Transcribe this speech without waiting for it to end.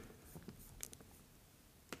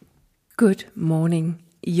Good morning.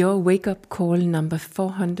 Your wake-up call number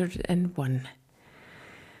 401.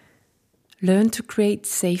 Learn to create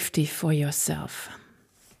safety for yourself.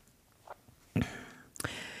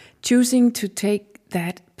 Choosing to take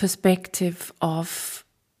that perspective of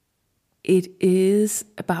it is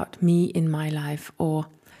about me in my life, or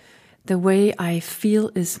the way I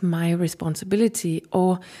feel is my responsibility,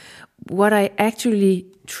 or what I actually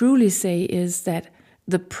truly say is that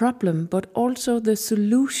the problem, but also the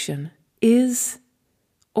solution, is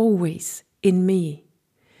always in me.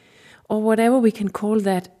 Or whatever we can call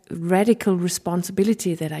that radical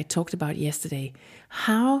responsibility that I talked about yesterday.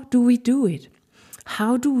 How do we do it?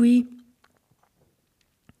 How do we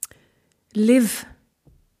live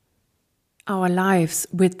our lives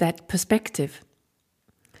with that perspective?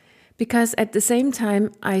 Because at the same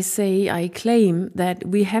time, I claim that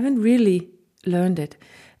we haven't really learned it.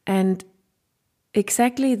 And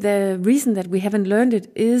exactly the reason that we haven't learned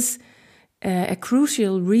it is a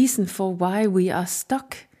crucial reason for why we are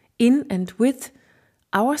stuck in and with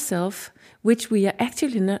ourselves, which we are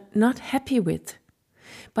actually not happy with.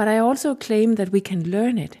 But I also claim that we can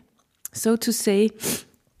learn it. So to say,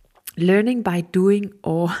 learning by doing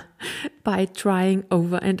or by trying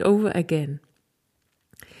over and over again.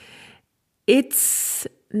 It's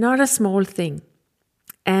not a small thing,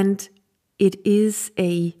 and it is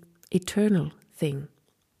an eternal thing.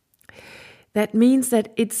 That means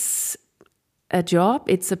that it's a job,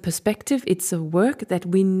 it's a perspective, it's a work that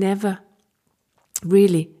we never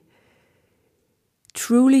really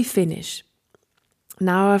truly finish.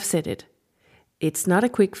 Now I've said it. It's not a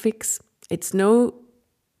quick fix. It's no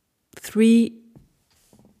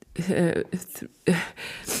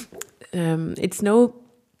it's no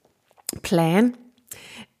plan.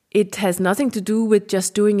 It has nothing to do with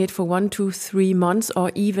just doing it for 1, 2, 3 months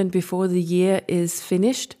or even before the year is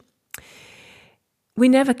finished. We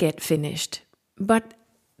never get finished. But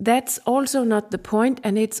that's also not the point,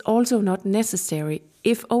 and it's also not necessary.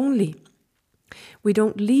 If only we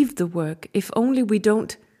don't leave the work, if only we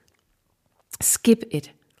don't skip it,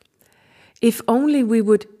 if only we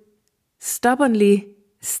would stubbornly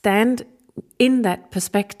stand in that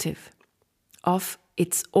perspective of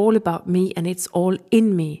it's all about me and it's all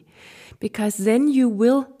in me, because then you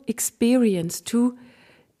will experience to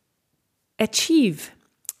achieve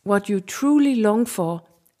what you truly long for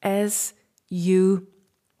as you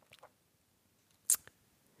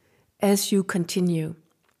continue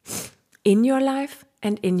in your life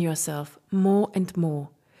and in yourself more and more.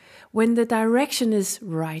 When the direction is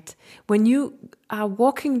right, when you are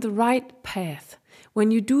walking the right path,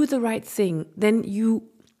 when you do the right thing, then you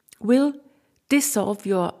will dissolve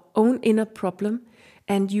your own inner problem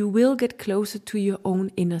and you will get closer to your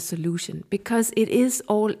own inner solution, because it is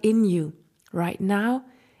all in you right now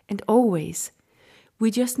and always. We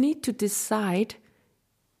just need to decide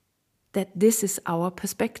that this is our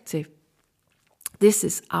perspective. This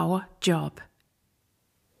is our job.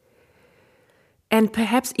 And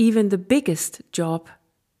perhaps even the biggest job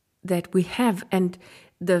that we have, and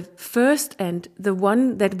the first and the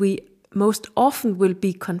one that we most often will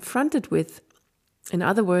be confronted with. In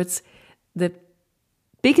other words, the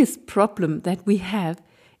biggest problem that we have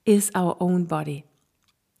is our own body.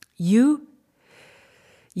 You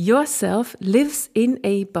yourself lives in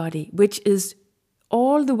a body which is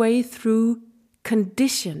all the way through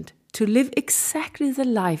conditioned to live exactly the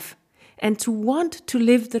life and to want to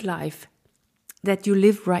live the life that you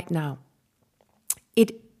live right now.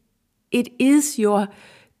 It is your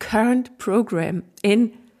current program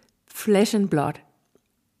in flesh and blood.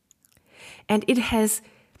 And it has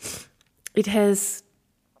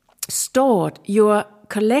stored your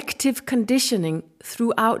collective conditioning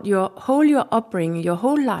throughout your upbringing, your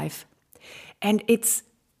whole life. And it's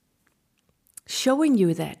showing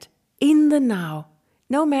you that in the now,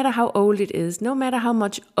 no matter how old it is, no matter how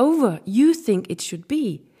much over you think it should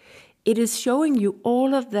be, it is showing you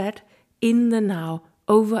all of that in the now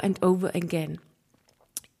over and over again.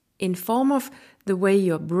 In form of the way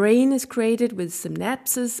your brain is created with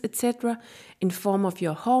synapses, etc., in form of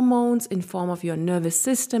your hormones, in form of your nervous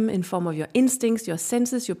system, in form of your instincts, your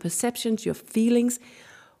senses, your perceptions, your feelings.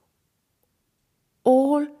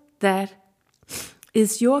 All that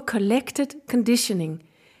is your collected conditioning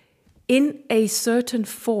in a certain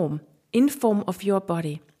form, in form of your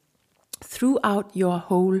body, throughout your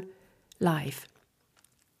whole life.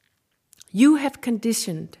 You have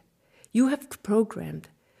conditioned, you have programmed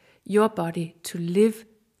your body to live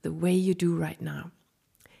the way you do right now.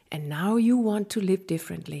 And now you want to live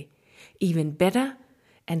differently, even better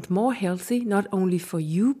and more healthy, not only for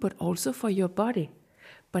you, but also for your body.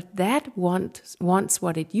 But that wants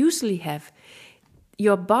what it usually have.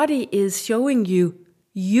 your body is showing you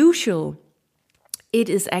usual, it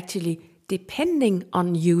is actually depending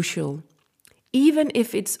on usual, even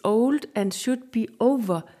if it's old and should be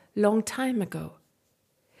over long time ago.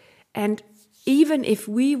 And even if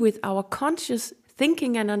we, with our conscious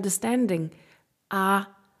thinking and understanding, are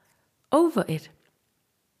over it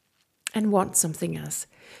and want something else,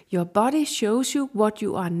 your body shows you what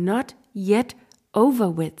you are not yet over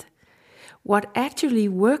with, what actually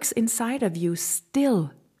works inside of you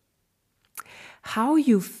still, how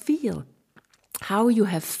you feel, how you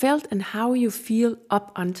have felt and how you feel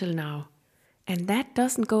up until now. And that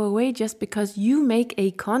doesn't go away just because you make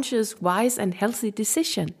a conscious, wise and healthy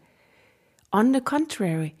decision. On the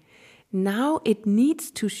contrary, now it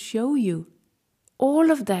needs to show you all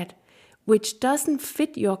of that which doesn't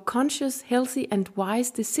fit your conscious, healthy and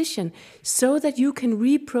wise decision, so that you can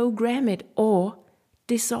reprogram it or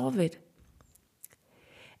dissolve it.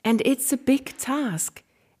 And it's a big task,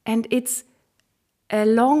 and it's a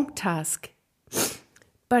long task,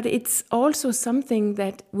 but it's also something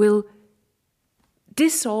that will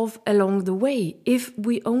dissolve along the way if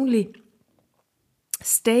we only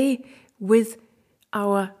stay with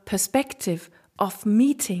our perspective of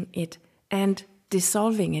meeting it and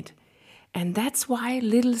dissolving it. And that's why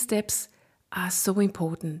little steps are so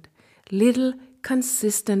important. Little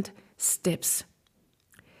consistent steps.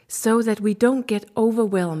 So that we don't get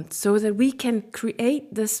overwhelmed, so that we can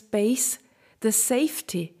create the space, the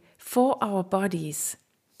safety for our bodies.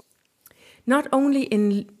 Not only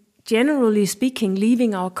in, generally speaking,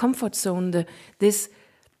 leaving our comfort zone, this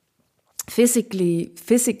physically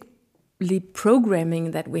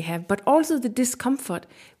programming that we have, but also the discomfort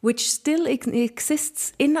which still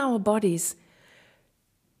exists in our bodies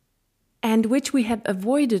and which we have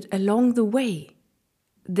avoided along the way,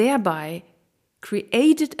 thereby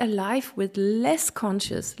created a life with less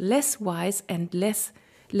conscious, less wise and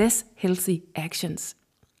less healthy actions.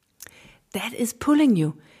 That is pulling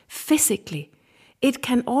you physically. It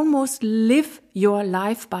can almost live your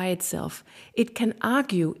life by itself. It can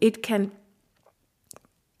argue, it can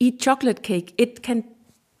eat chocolate cake, it can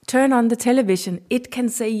turn on the television, it can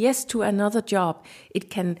say yes to another job, it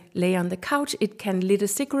can lay on the couch, it can lit a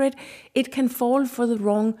cigarette, it can fall for the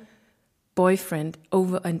wrong boyfriend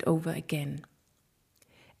over and over again.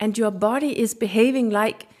 And your body is behaving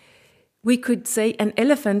like, we could say, an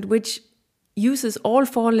elephant which uses all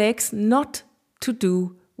four legs not to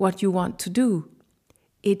do what you want to do.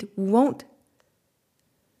 It won't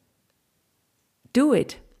do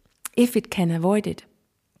it if it can avoid it.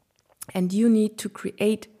 And you need to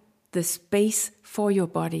create the space for your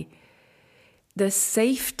body, the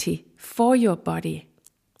safety for your body.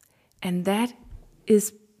 And that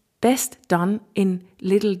is best done in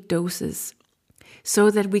little doses,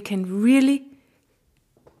 so that we can really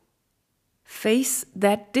face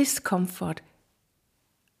that discomfort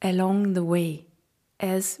along the way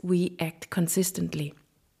as we act consistently.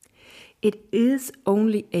 It is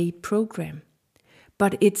only a program,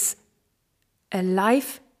 but it's a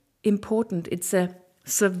life important. It's a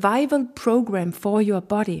survival program for your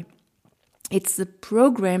body. It's the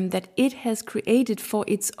program that it has created for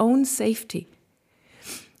its own safety.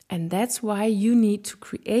 And that's why you need to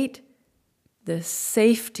create the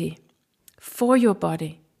safety for your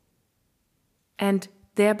body and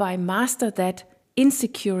thereby master that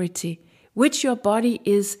insecurity which your body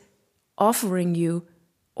is offering you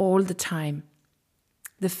all the time.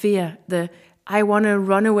 The fear, the I want to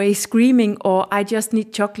run away screaming, or I just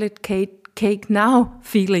need chocolate cake now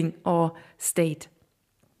feeling or state.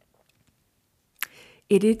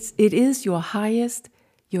 It is your highest,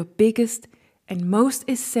 your biggest and most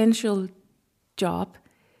essential job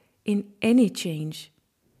in any change.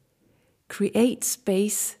 Create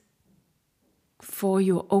space for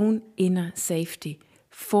your own inner safety,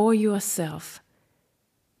 for yourself,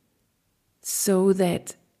 so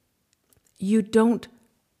that you don't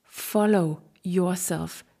follow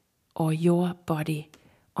yourself or your body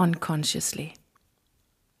unconsciously.